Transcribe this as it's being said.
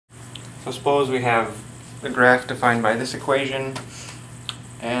So suppose we have the graph defined by this equation,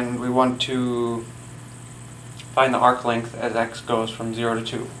 and we want to find the arc length as x goes from 0 to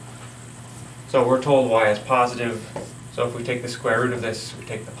 2. So we're told y is positive, so if we take the square root of this, we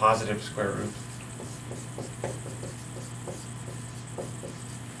take the positive square root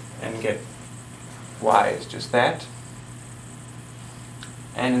and get y is just that.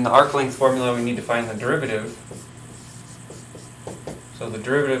 And in the arc length formula we need to find the derivative. So the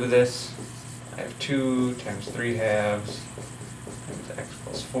derivative of this, I have 2 times 3 halves times x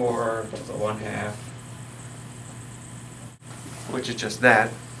plus 4 to the 1 half, which is just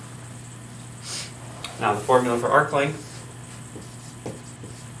that. Now the formula for arc length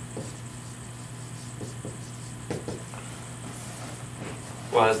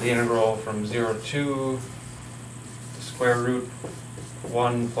was the integral from 0 to 2, the square root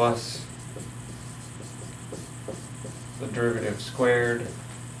 1 plus the derivative squared,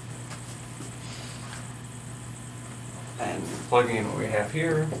 and plugging in what we have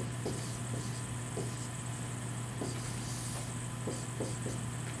here,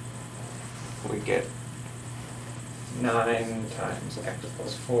 we get 9 times x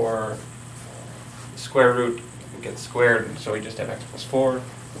plus 4. The square root gets squared, so we just have x plus 4.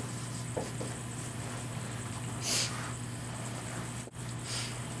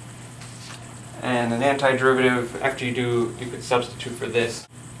 And an antiderivative, after you could substitute for this.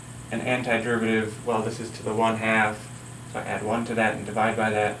 An antiderivative, well, this is to the 1 half, so I add 1 to that and divide by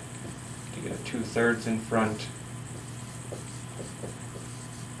that to get a 2/3 in front.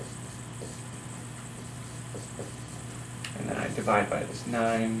 And then I divide by this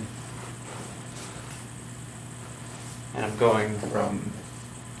 9. And I'm going from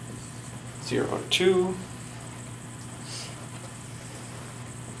 0 to 2.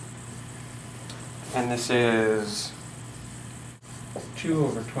 And this is 2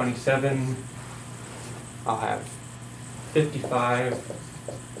 over 27. I'll have 55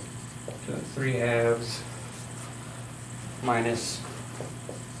 to the 3 halves minus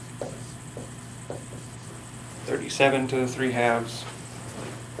 37 to the 3 halves.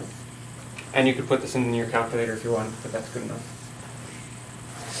 And you could put this in your calculator if you want, but that's good enough.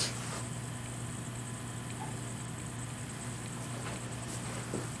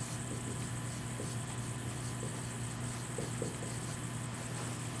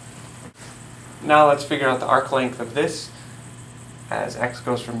 Now let's figure out the arc length of this as x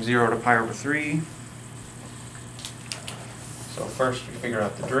goes from 0 to pi over 3. So first we figure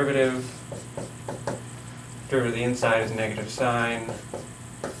out the derivative. Derivative of the inside is negative sine.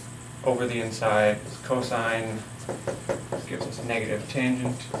 Over the inside is cosine. This gives us a negative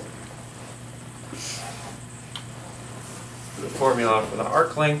tangent. The formula for the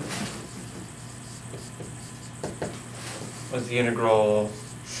arc length was the integral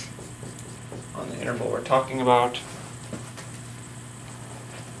on the interval we're talking about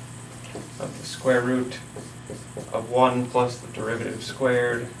of the square root of 1 plus the derivative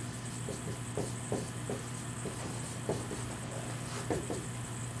squared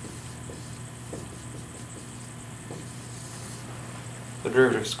the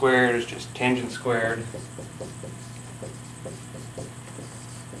derivative squared is just tangent squared,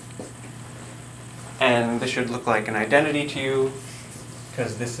 and this should look like an identity to you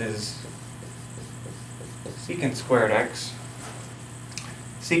because this is secant squared x.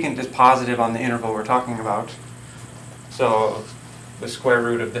 Secant is positive on the interval we're talking about, so the square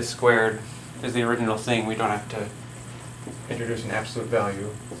root of this squared is the original thing. We don't have to introduce an absolute value.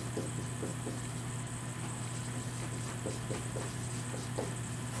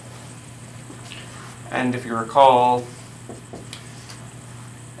 And if you recall,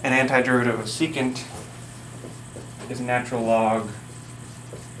 an antiderivative of secant is natural log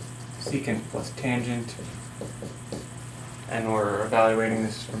secant plus tangent, and we're evaluating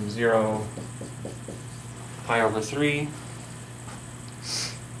this from 0 pi over 3.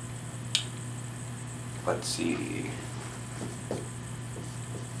 Let's see.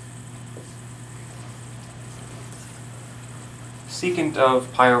 Secant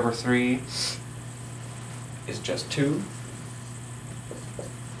of pi over 3 is just 2.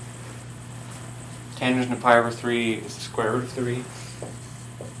 Tangent of pi over 3 is the square root of 3.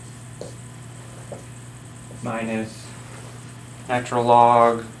 Minus natural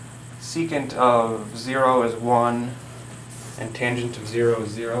log secant of 0 is 1 and tangent of 0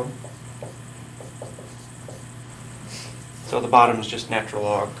 is 0. So the bottom is just natural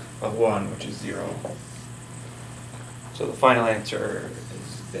log of 1, which is 0. So the final answer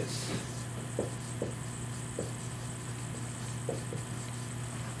is this.